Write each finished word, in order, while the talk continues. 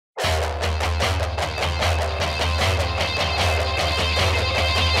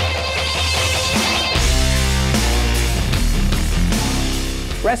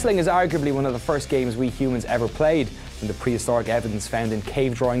Wrestling is arguably one of the first games we humans ever played, from the prehistoric evidence found in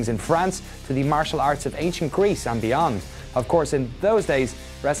cave drawings in France to the martial arts of ancient Greece and beyond. Of course, in those days,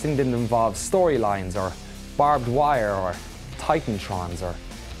 wrestling didn't involve storylines or barbed wire or titantrons or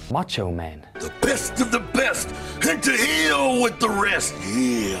macho men. The best of the best, and to hell with the rest,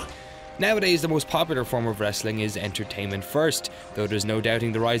 yeah. Nowadays, the most popular form of wrestling is entertainment first. Though there's no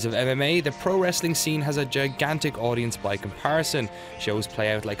doubting the rise of MMA, the pro wrestling scene has a gigantic audience by comparison. Shows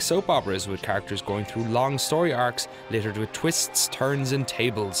play out like soap operas, with characters going through long story arcs littered with twists, turns and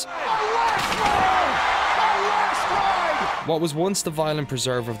tables. What was once the violent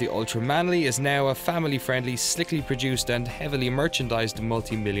preserve of the ultra-manly is now a family-friendly, slickly produced and heavily merchandised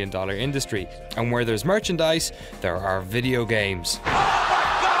multi-million-dollar industry. And where there's merchandise, there are video games.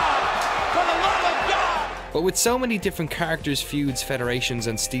 But with so many different characters, feuds, federations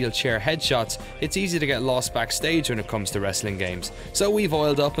and steel chair headshots, it's easy to get lost backstage when it comes to wrestling games. So we've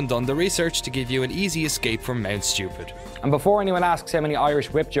oiled up and done the research to give you an easy escape from Mount Stupid. And before anyone asks how many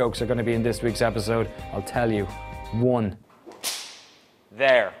Irish whip jokes are going to be in this week's episode, I'll tell you, one.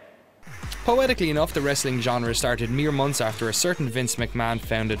 There. Poetically enough, the wrestling genre started mere months after a certain Vince McMahon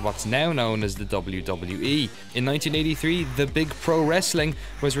founded what's now known as the WWE. In 1983, The Big Pro Wrestling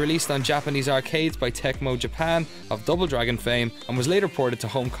was released on Japanese arcades by Tecmo Japan of Double Dragon fame and was later ported to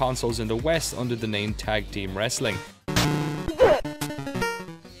home consoles in the West under the name Tag Team Wrestling.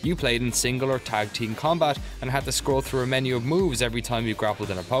 You played in single or tag team combat and had to scroll through a menu of moves every time you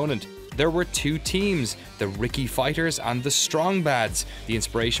grappled an opponent. There were two teams, the Ricky Fighters and the Strong Bads, the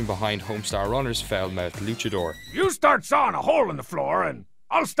inspiration behind Homestar Runner's foul-mouthed luchador. You start sawing a hole in the floor and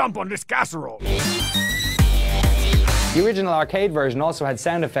I'll stomp on this casserole. The original arcade version also had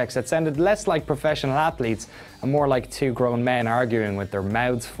sound effects that sounded less like professional athletes and more like two grown men arguing with their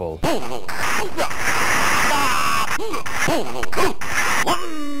mouths full.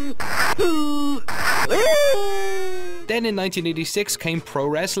 Then in 1986 came Pro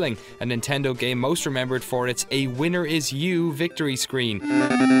Wrestling, a Nintendo game most remembered for its "A Winner Is You" victory screen.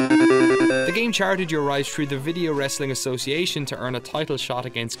 The game charted your rise through the Video Wrestling Association to earn a title shot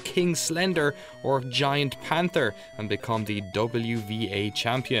against King Slender or Giant Panther and become the WVA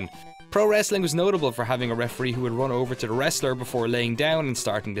champion. Pro wrestling was notable for having a referee who would run over to the wrestler before laying down and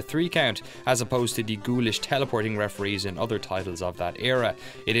starting the 3 count, as opposed to the ghoulish teleporting referees in other titles of that era.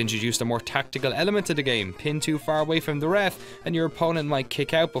 It introduced a more tactical element to the game. Pin too far away from the ref and your opponent might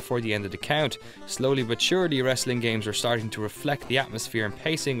kick out before the end of the count. Slowly but surely, wrestling games were starting to reflect the atmosphere and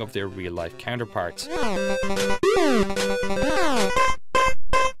pacing of their real-life counterparts.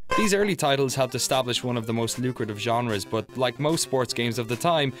 These early titles helped establish one of the most lucrative genres, but like most sports games of the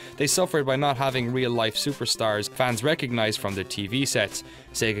time, they suffered by not having real-life superstars fans recognised from their TV sets.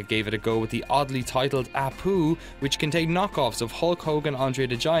 Sega gave it a go with the oddly titled Apu, which contained knockoffs of Hulk Hogan, Andre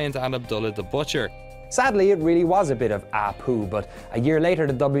the Giant and Abdullah the Butcher. Sadly, it really was a bit of Apu, but a year later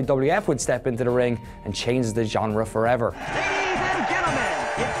the WWF would step into the ring and change the genre forever. Ladies and gentlemen,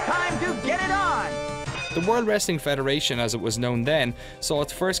 it's time to get it on! The World Wrestling Federation, as it was known then, saw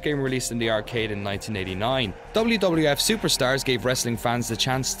its first game released in the arcade in 1989. WWF Superstars gave wrestling fans the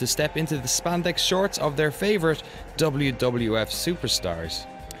chance to step into the spandex shorts of their favourite WWF Superstars.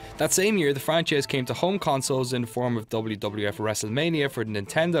 That same year, the franchise came to home consoles in the form of WWF WrestleMania for the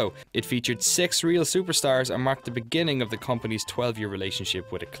Nintendo. It featured 6 real superstars and marked the beginning of the company's 12-year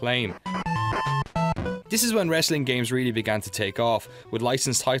relationship with Acclaim. This is when wrestling games really began to take off. With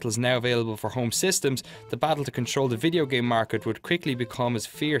licensed titles now available for home systems, the battle to control the video game market would quickly become as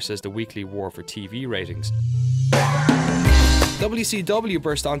fierce as the weekly war for TV ratings. WCW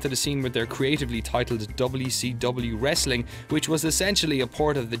burst onto the scene with their creatively titled WCW Wrestling, which was essentially a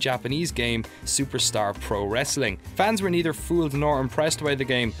port of the Japanese game Superstar Pro Wrestling. Fans were neither fooled nor impressed by the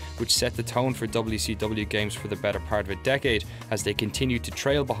game, which set the tone for WCW games for the better part of a decade, as they continued to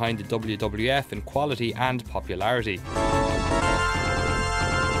trail behind the WWF in quality and popularity.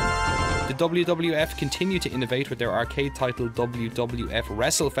 The WWF continued to innovate with their arcade title WWF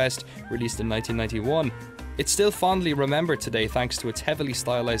WrestleFest, released in 1991. It's still fondly remembered today thanks to its heavily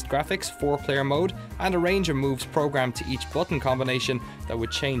stylized graphics, 4-player mode, and a range of moves programmed to each button combination that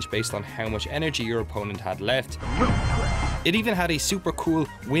would change based on how much energy your opponent had left. It even had a super cool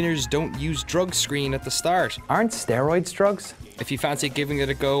 "Winners Don't Use Drugs" screen at the start. Aren't steroids drugs? If you fancy giving it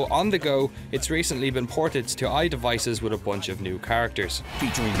a go on the go, it's recently been ported to iDevices with a bunch of new characters.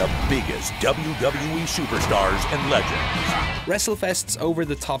 Featuring the biggest WWE superstars and legends. WrestleFest's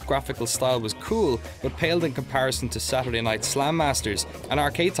over-the-top graphical style was cool, but paled in comparison to Saturday Night Slam Masters, an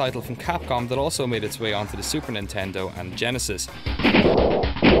arcade title from Capcom that also made its way onto the Super Nintendo and Genesis.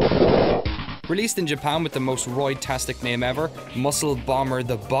 Released in Japan with the most roid-tastic name ever, Muscle Bomber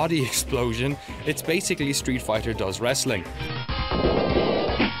the Body Explosion, it's basically Street Fighter does wrestling.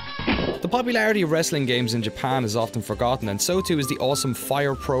 The popularity of wrestling games in Japan is often forgotten, and so too is the awesome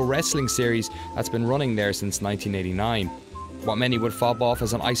Fire Pro Wrestling series that's been running there since 1989. What many would fob off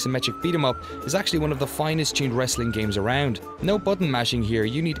as an isometric beat-em-up is actually one of the finest tuned wrestling games around. No button mashing here,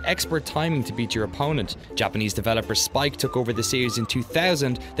 you need expert timing to beat your opponent. Japanese developer Spike took over the series in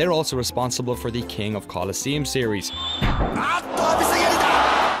 2000, they're also responsible for the King of Colosseum series.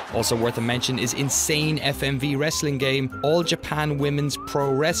 Also worth a mention is insane FMV wrestling game All Japan Women's Pro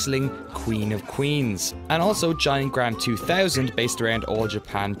Wrestling Queen of Queens, and also Giant Graham 2000 based around All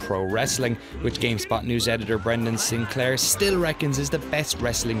Japan Pro Wrestling, which GameSpot news editor Brendan Sinclair still reckons is the best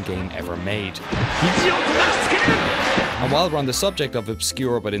wrestling game ever made. And while we're on the subject of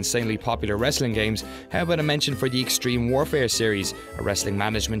obscure but insanely popular wrestling games, how about a mention for the Extreme Warfare series, a wrestling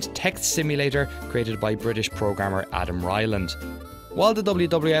management text simulator created by British programmer Adam Ryland. While the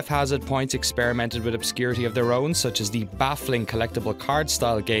WWF has at points experimented with obscurity of their own, such as the baffling collectible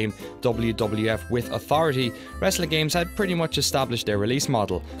card-style game WWF With Authority, wrestling games had pretty much established their release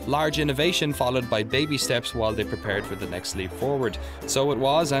model. Large innovation followed by baby steps while they prepared for the next leap forward. So it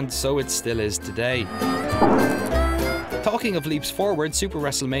was, and so it still is today. Talking of leaps forward, Super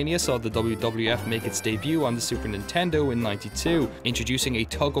WrestleMania saw the WWF make its debut on the Super Nintendo in '92, introducing a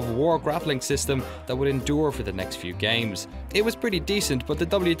tug-of-war grappling system that would endure for the next few games. It was pretty decent, but the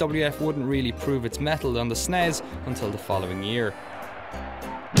WWF wouldn't really prove its mettle on the SNES until the following year.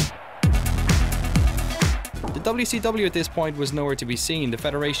 The WCW at this point was nowhere to be seen. The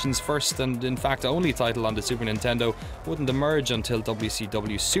Federation's first and in fact only title on the Super Nintendo wouldn't emerge until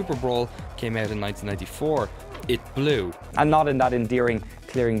WCW Super Brawl came out in 1994. It blew. And not in that endearing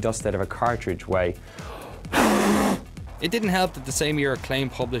clearing dust out of a cartridge way. It didn't help that the same year Acclaim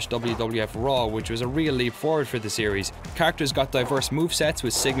published WWF Raw, which was a real leap forward for the series. Characters got diverse movesets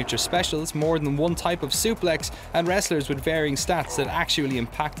with signature specials, more than one type of suplex, and wrestlers with varying stats that actually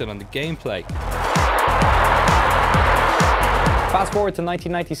impacted on the gameplay. Fast forward to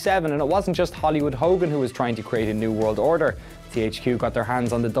 1997, and it wasn't just Hollywood Hogan who was trying to create a new world order. THQ got their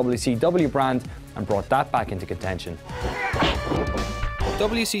hands on the WCW brand and brought that back into contention.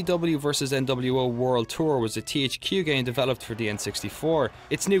 WCW vs NWO World Tour was a THQ game developed for the N64.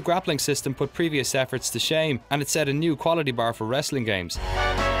 Its new grappling system put previous efforts to shame, and it set a new quality bar for wrestling games.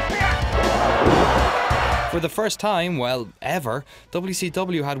 For the first time, well, ever,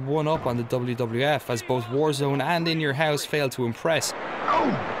 WCW had one up on the WWF as both Warzone and In Your House failed to impress.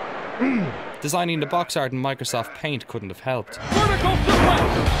 Designing the box art in Microsoft Paint couldn't have helped.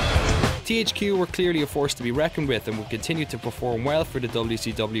 THQ were clearly a force to be reckoned with and would continue to perform well for the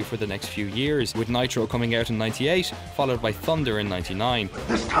WCW for the next few years, with Nitro coming out in '98, followed by Thunder in '99.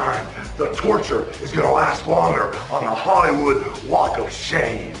 This time, the torture is gonna last longer on the Hollywood Walk of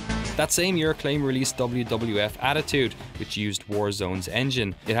Shame. That same year, Acclaim released WWF Attitude, which used Warzone's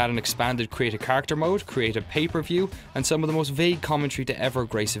engine. It had an expanded Create a Character mode, Create a Pay-Per-View, and some of the most vague commentary to ever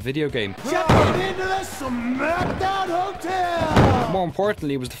grace a video game. More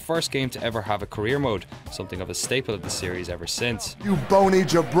importantly, it was the first game to ever have a career mode, something of a staple of the series ever since. You bony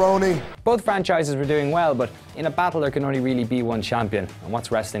jabroni. Both franchises were doing well, but in a battle there can only really be one champion. And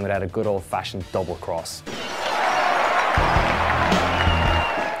what's wrestling without a good old-fashioned double cross?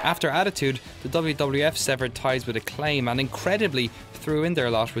 After Attitude, the WWF severed ties with Acclaim and incredibly threw in their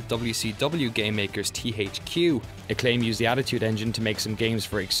lot with WCW game makers THQ. Acclaim used the Attitude engine to make some games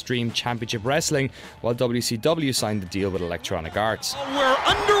for Extreme Championship Wrestling, while WCW signed the deal with Electronic Arts. We're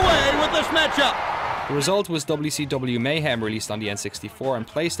underway with this matchup. The result was WCW Mayhem, released on the N64 and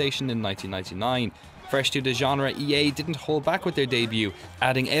PlayStation in 1999. Fresh to the genre, EA didn't hold back with their debut,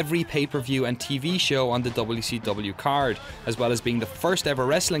 adding every pay-per-view and TV show on the WCW card, as well as being the first ever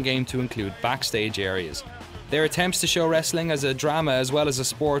wrestling game to include backstage areas. Their attempts to show wrestling as a drama as well as a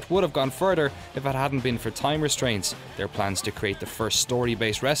sport would have gone further if it hadn't been for time restraints. Their plans to create the first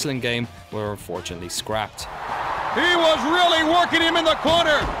story-based wrestling game were unfortunately scrapped. He was really working him in the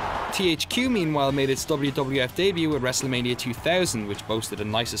corner. THQ meanwhile made its WWF debut at WrestleMania 2000, which boasted a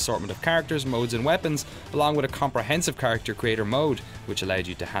nice assortment of characters, modes and weapons, along with a comprehensive character creator mode, which allowed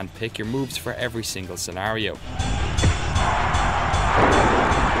you to handpick your moves for every single scenario.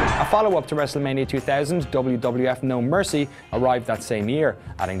 A follow-up to WrestleMania 2000, WWF No Mercy, arrived that same year,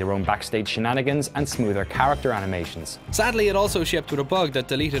 adding their own backstage shenanigans and smoother character animations. Sadly, it also shipped with a bug that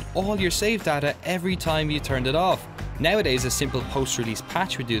deleted all your save data every time you turned it off. Nowadays, a simple post-release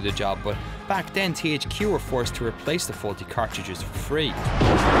patch would do the job, but back then THQ were forced to replace the faulty cartridges for free.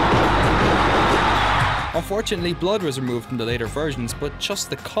 Unfortunately, blood was removed from the later versions, but just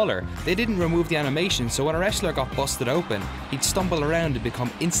the colour. They didn't remove the animation, so when a wrestler got busted open, he'd stumble around and become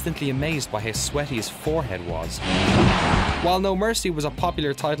instantly amazed by how sweaty his forehead was. While No Mercy was a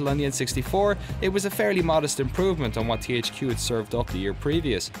popular title on the N64, it was a fairly modest improvement on what THQ had served up the year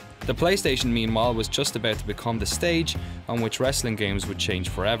previous. The PlayStation, meanwhile, was just about to become the stage on which wrestling games would change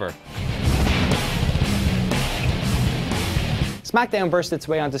forever. SmackDown burst its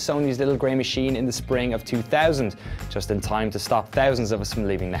way onto Sony's little grey machine in the spring of 2000, just in time to stop thousands of us from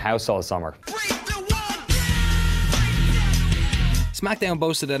leaving the house all summer. SmackDown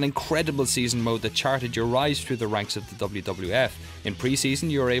boasted an incredible season mode that charted your rise through the ranks of the WWF. In pre-season,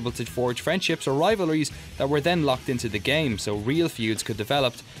 you were able to forge friendships or rivalries that were then locked into the game, so real feuds could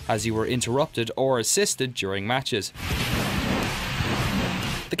develop as you were interrupted or assisted during matches.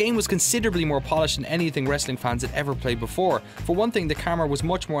 The game was considerably more polished than anything wrestling fans had ever played before. For one thing, the camera was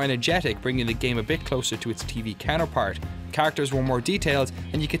much more energetic, bringing the game a bit closer to its TV counterpart. Characters were more detailed,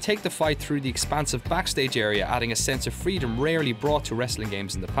 and you could take the fight through the expansive backstage area, adding a sense of freedom rarely brought to wrestling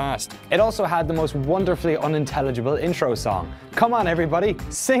games in the past. It also had the most wonderfully unintelligible intro song. Come on everybody,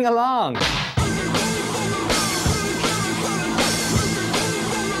 sing along!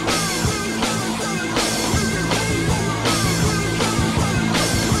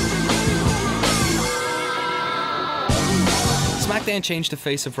 SmackDown changed the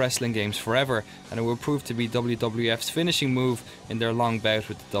face of wrestling games forever, and it would prove to be WWF's finishing move in their long bout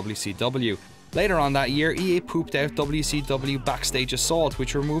with the WCW. Later on that year, EA pooped out WCW Backstage Assault,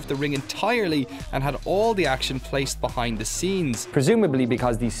 which removed the ring entirely and had all the action placed behind the scenes. Presumably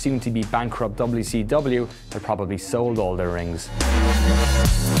because the soon-to-be bankrupt WCW had probably sold all their rings.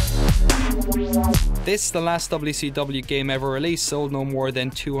 This, the last WCW game ever released, sold no more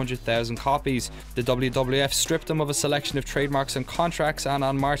than 200,000 copies. The WWF stripped them of a selection of trademarks and contracts, and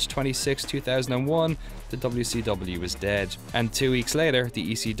on March 26, 2001, the WCW was dead. And 2 weeks later,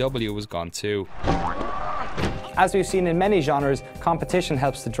 the ECW was gone too. As we've seen in many genres, competition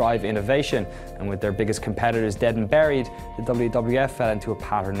helps to drive innovation, and with their biggest competitors dead and buried, the WWF fell into a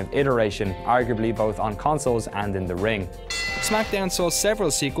pattern of iteration, arguably both on consoles and in the ring. SmackDown saw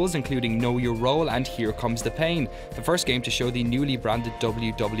several sequels, including Know Your Role and Here Comes the Pain, the first game to show the newly branded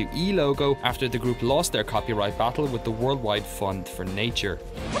WWE logo after the group lost their copyright battle with the Worldwide Fund for Nature.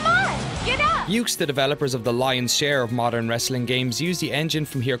 Come on, get up! Yuke's, the developers of the lion's share of modern wrestling games, used the engine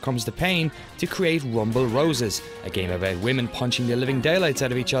from Here Comes the Pain to create Rumble Roses, a game about women punching the living daylights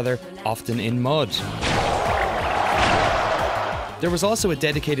out of each other, often in mud. There was also a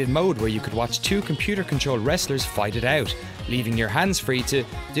dedicated mode where you could watch 2 computer-controlled wrestlers fight it out, leaving your hands free to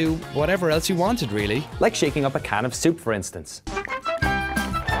do whatever else you wanted, really. Like shaking up a can of soup, for instance.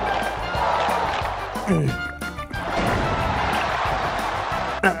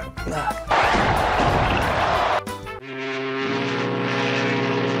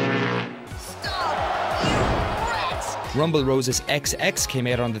 Rumble Roses XX came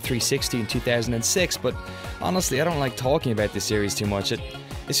out on the 360 in 2006, but honestly, I don't like talking about this series too much.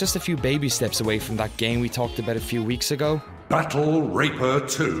 It's just a few baby steps away from that game we talked about a few weeks ago. Battle Raper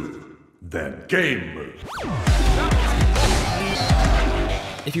 2, then Game Mode.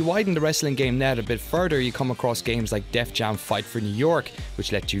 If you widen the wrestling game net a bit further, you come across games like Def Jam Fight for New York,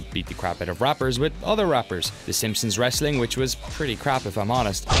 which let you beat the crap out of rappers with other rappers. The Simpsons Wrestling, which was pretty crap if I'm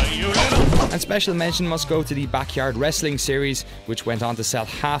honest. And special mention must go to the Backyard Wrestling series, which went on to sell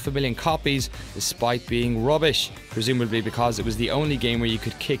 500,000 copies despite being rubbish, presumably because it was the only game where you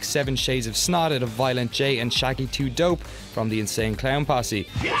could kick 7 shades of snot out of Violent J and Shaggy 2 Dope from the Insane Clown Posse.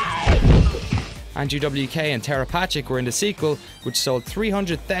 Andrew WK and Tara Patrick were in the sequel, which sold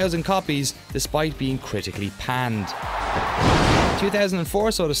 300,000 copies despite being critically panned.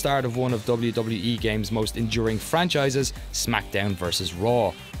 2004 saw the start of one of WWE Games' most enduring franchises, SmackDown vs.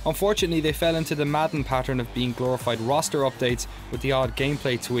 Raw. Unfortunately, they fell into the Madden pattern of being glorified roster updates with the odd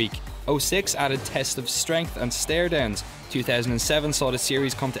gameplay tweak. 06 added Test of Strength and Stare Downs. 2007 saw the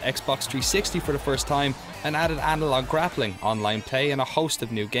series come to Xbox 360 for the first time and added analog grappling, online play, and a host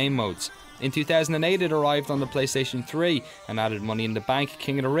of new game modes. In 2008 it arrived on the PlayStation 3 and added Money in the Bank,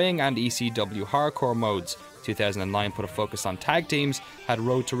 King of the Ring and ECW Hardcore modes. 2009 put a focus on tag teams, had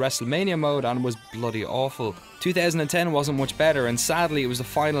Road to WrestleMania mode and was bloody awful. 2010 wasn't much better, and sadly it was the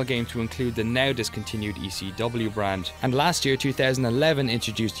final game to include the now discontinued ECW brand. And last year 2011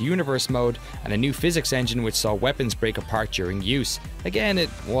 introduced Universe mode and a new physics engine which saw weapons break apart during use. Again,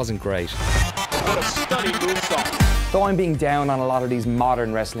 it wasn't great. What a stunning moonsault. Though I'm being down on a lot of these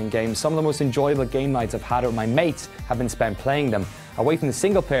modern wrestling games, some of the most enjoyable game nights I've had with my mates have been spent playing them. Away from the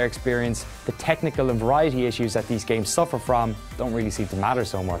single-player experience, the technical and variety issues that these games suffer from don't really seem to matter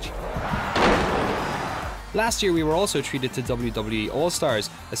so much. Last year we were also treated to WWE All-Stars,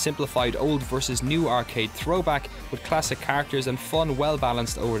 a simplified old versus new arcade throwback with classic characters and fun,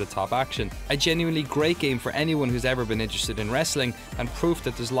 well-balanced over-the-top action. A genuinely great game for anyone who's ever been interested in wrestling, and proof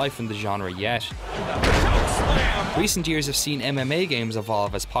that there's life in the genre yet. Recent years have seen MMA games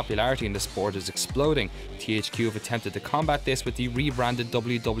evolve as popularity in the sport is exploding. THQ have attempted to combat this with the rebranded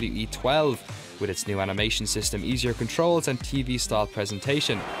WWE 12, with its new animation system, easier controls and TV-style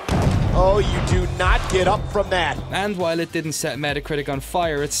presentation. Oh, you do not get up from that. And while it didn't set Metacritic on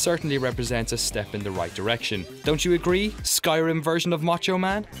fire, it certainly represents a step in the right direction. Don't you agree? Skyrim version of Macho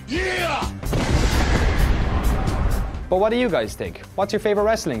Man? Yeah! But what do you guys think? What's your favourite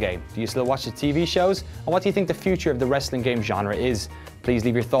wrestling game? Do you still watch the TV shows? And what do you think the future of the wrestling game genre is? Please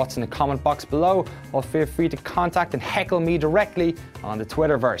leave your thoughts in the comment box below, or feel free to contact and heckle me directly on the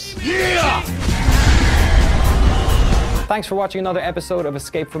Twitterverse. Yeah! Thanks for watching another episode of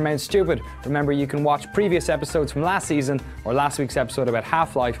Escape from Mount Stupid. Remember, you can watch previous episodes from last season or last week's episode about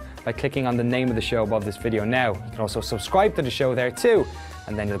Half-Life by clicking on the name of the show above this video now. You can also subscribe to the show there too,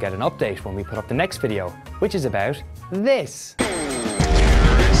 and then you'll get an update when we put up the next video, which is about this.